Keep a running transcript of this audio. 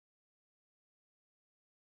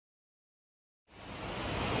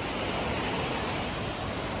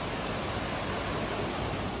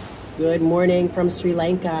Good morning from Sri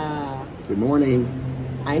Lanka. Good morning.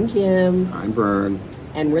 I'm Kim. I'm Vern.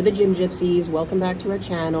 And we're the Gym Gypsies. Welcome back to our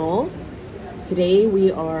channel. Today we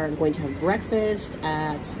are going to have breakfast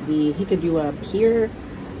at the Hikkaduwa Pier.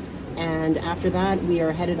 And after that we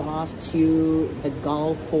are headed off to the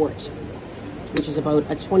Galle Fort, which is about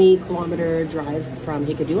a 20-kilometer drive from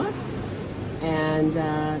Hikkaduwa.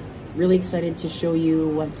 And really excited to show you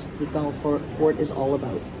what the Galle Fort is all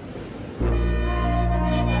about.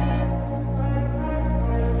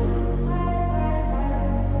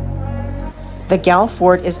 The Galle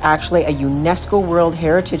Fort is actually a UNESCO World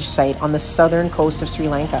Heritage Site on the southern coast of Sri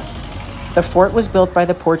Lanka. The fort was built by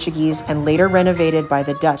the Portuguese and later renovated by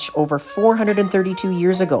the Dutch over 432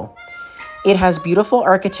 years ago. It has beautiful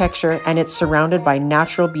architecture and it's surrounded by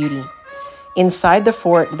natural beauty. Inside the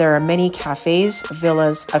fort, there are many cafes,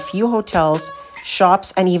 villas, a few hotels,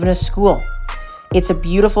 shops, and even a school. It's a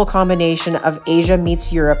beautiful combination of Asia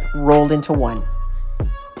meets Europe rolled into one.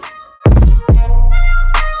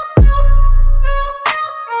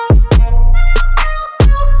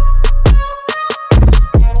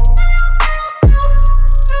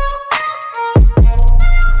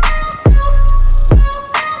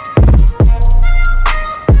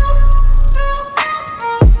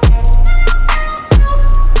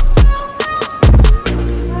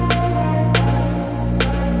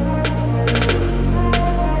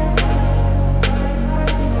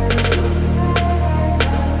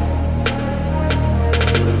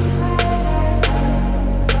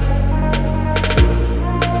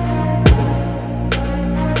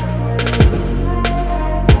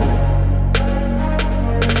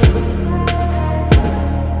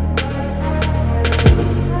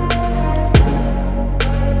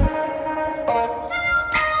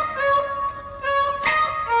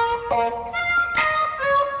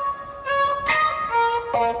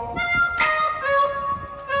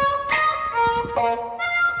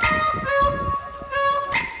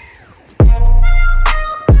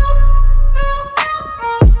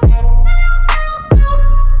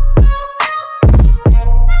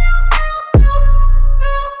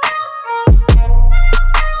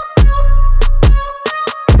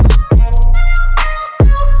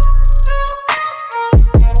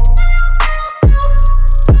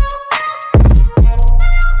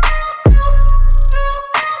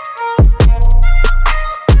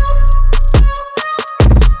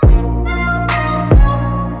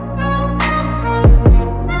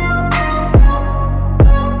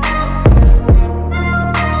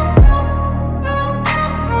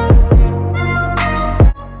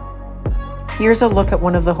 Here's a look at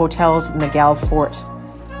one of the hotels in the Galle Fort.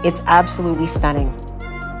 It's absolutely stunning.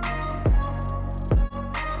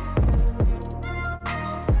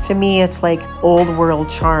 To me, it's like old world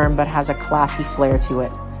charm, but has a classy flair to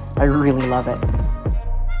it. I really love it.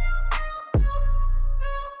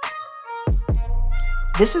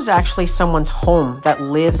 This is actually someone's home that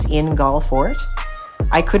lives in Galle Fort.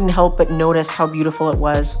 I couldn't help but notice how beautiful it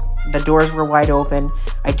was. The doors were wide open.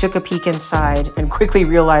 I took a peek inside and quickly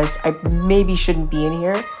realized I maybe shouldn't be in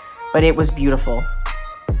here, but it was beautiful.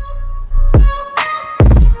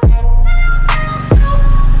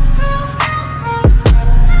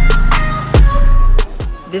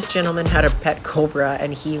 This gentleman had a pet cobra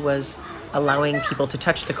and he was allowing people to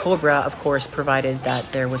touch the cobra, of course, provided that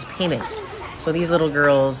there was payment. So these little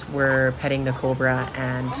girls were petting the cobra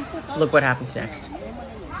and look what happens next.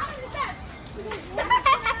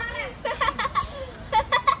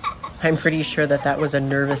 I'm pretty sure that that was a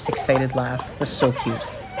nervous, excited laugh. It was so cute.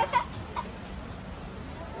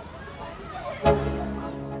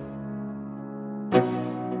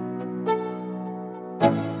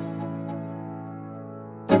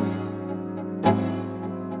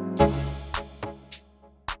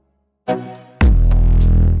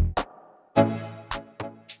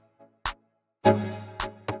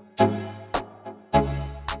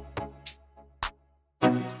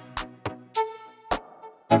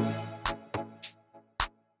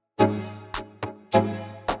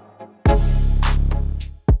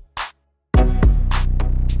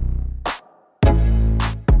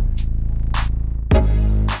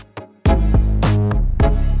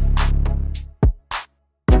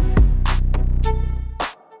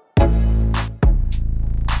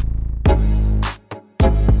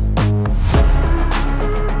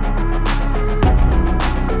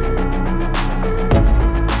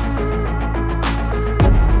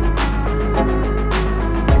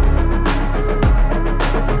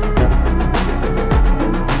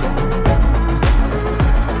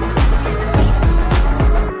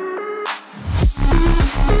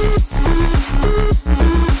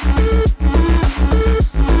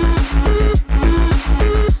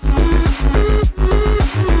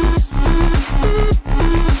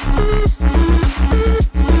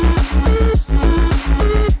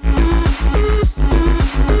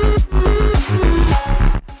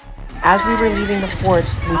 as we were leaving the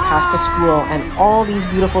fort, we passed a school, and all these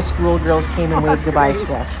beautiful schoolgirls came and waved goodbye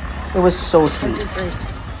to us. It was so sweet.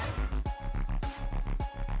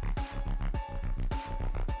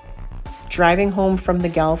 Driving home from the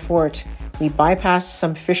Galle Fort, we bypassed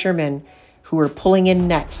some fishermen who were pulling in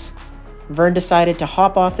nets. Vern decided to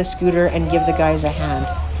hop off the scooter and give the guys a hand.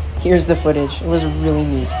 Here's the footage. It was really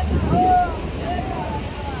neat.